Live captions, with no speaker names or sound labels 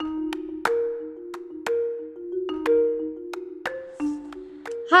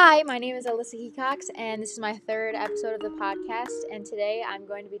Hi, my name is Alyssa Hecox, and this is my third episode of the podcast. And today I'm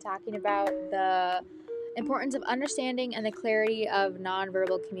going to be talking about the importance of understanding and the clarity of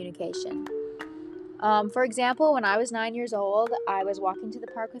nonverbal communication. For example, when I was 9 years old, I was walking to the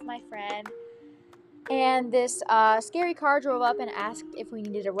park with my friend, and this scary car drove up and asked if we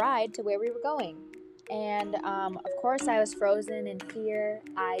needed a ride to where we were going. And of course, I was frozen in fear.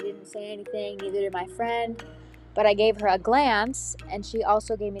 I didn't say anything, neither did my friend. But I gave her a glance, and she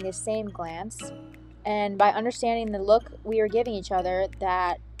also gave me the same glance. And by understanding the look we were giving each other,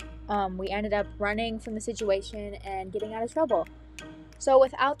 that we ended up running from the situation and getting out of trouble. So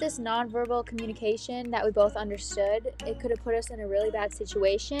without this nonverbal communication that we both understood, it could have put us in a really bad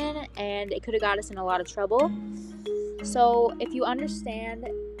situation, and it could have got us in a lot of trouble. So if you understand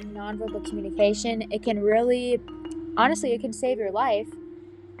nonverbal communication, it can really, honestly, it can save your life.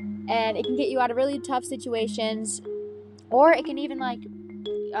 And it can get you out of really tough situations, or it can even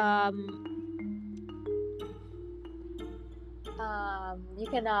you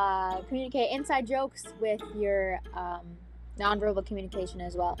can communicate inside jokes with your nonverbal communication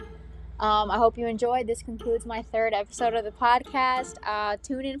as well. I hope you enjoyed. This concludes my third episode of the podcast.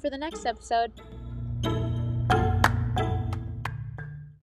 Tune in for the next episode.